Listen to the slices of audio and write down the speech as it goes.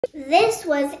This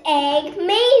was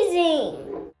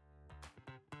amazing!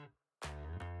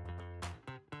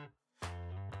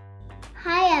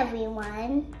 Hi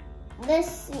everyone!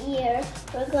 This year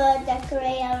we're going to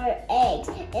decorate our eggs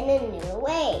in a new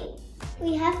way.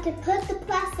 We have to put the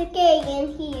plastic egg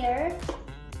in here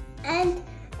and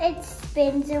it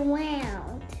spins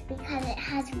around because it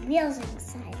has wheels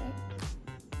inside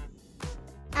it.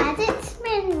 As it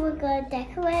spins, we're going to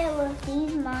decorate it with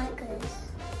these markers.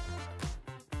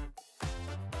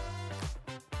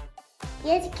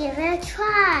 Let's give it a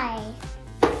try.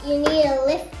 You need to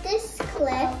lift this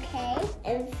clip, okay,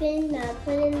 and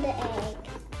put in the egg.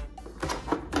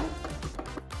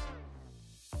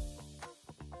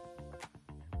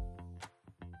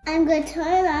 I'm going to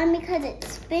turn it on because it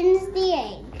spins the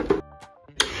egg.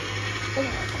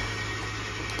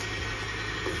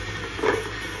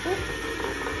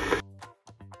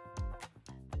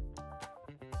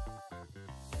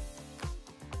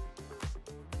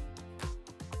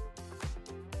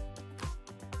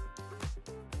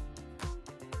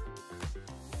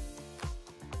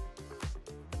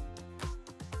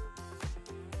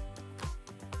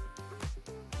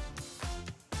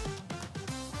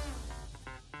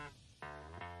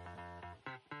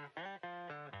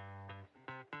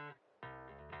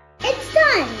 It's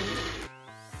done!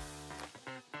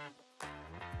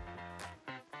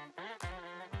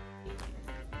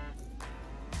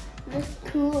 Looks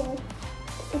cool.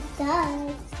 It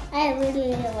does. I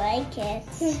really like it.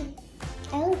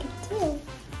 I like it too.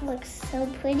 Looks so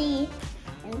pretty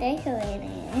and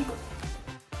decorated.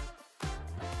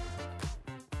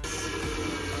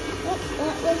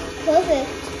 That looks perfect.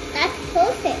 That's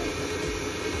perfect.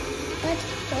 That's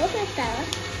perfect though.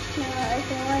 Now, if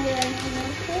you want to do anything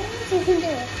else, you can do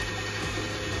it.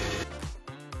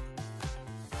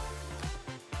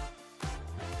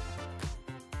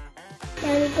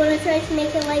 Now we're going to try to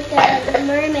make it like a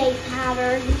mermaid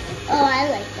pattern. Oh, I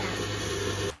like that.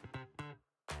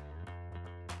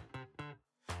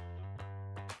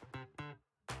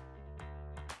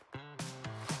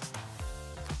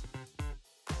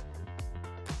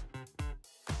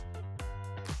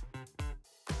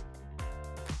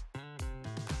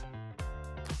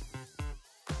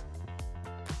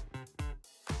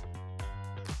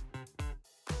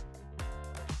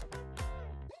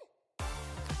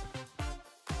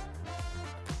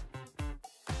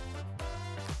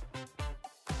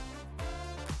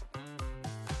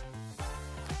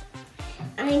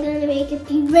 I'm gonna make it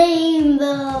be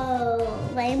rainbow.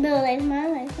 Rainbow like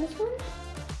mine, like this one.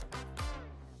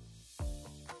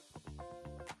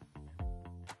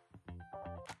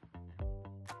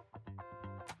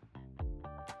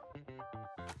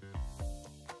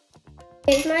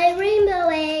 Here's my rainbow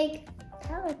egg.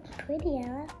 That looks pretty,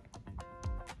 Ella.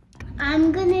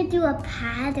 I'm gonna do a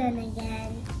pattern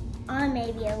again. Or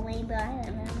maybe a rainbow, I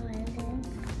don't know what I'm doing.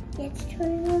 Let's try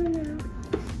it on now.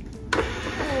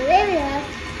 Oh, there we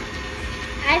go.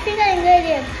 I think I'm going to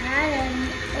do a pattern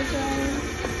as well.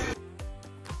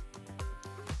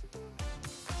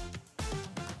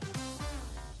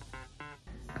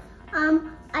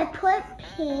 I put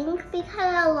pink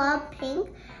because I love pink,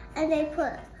 and I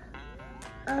put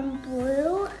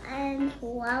blue and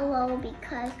yellow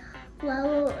because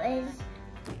yellow is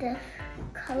the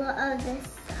color of the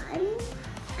sun,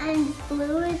 and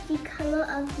blue is the color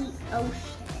of the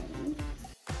ocean.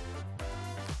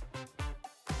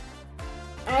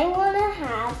 I want to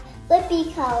have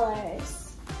Blippi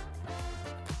colors.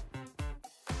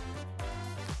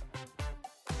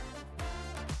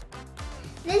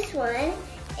 This one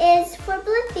is for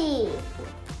Blippi.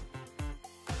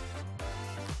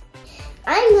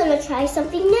 I'm going to try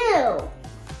something new.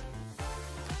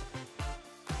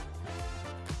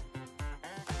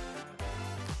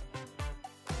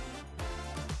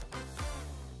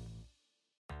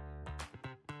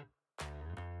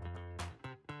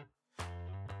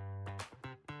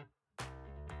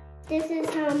 This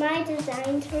is how my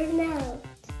design turned out.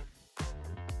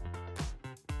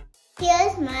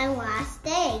 Here's my last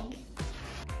egg.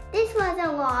 This was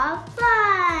a lot of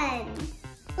fun.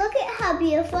 Look at how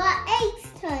beautiful our eggs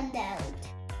turned out.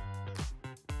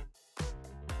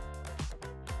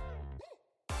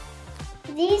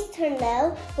 These turned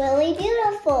out really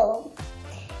beautiful.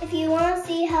 If you want to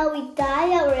see how we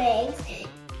dye our eggs,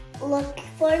 look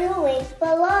for the link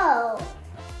below.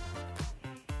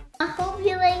 I hope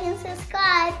you like and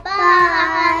subscribe.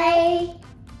 Bye!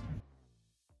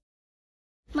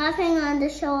 My thing on the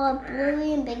show of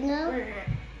Bluey and Bingo.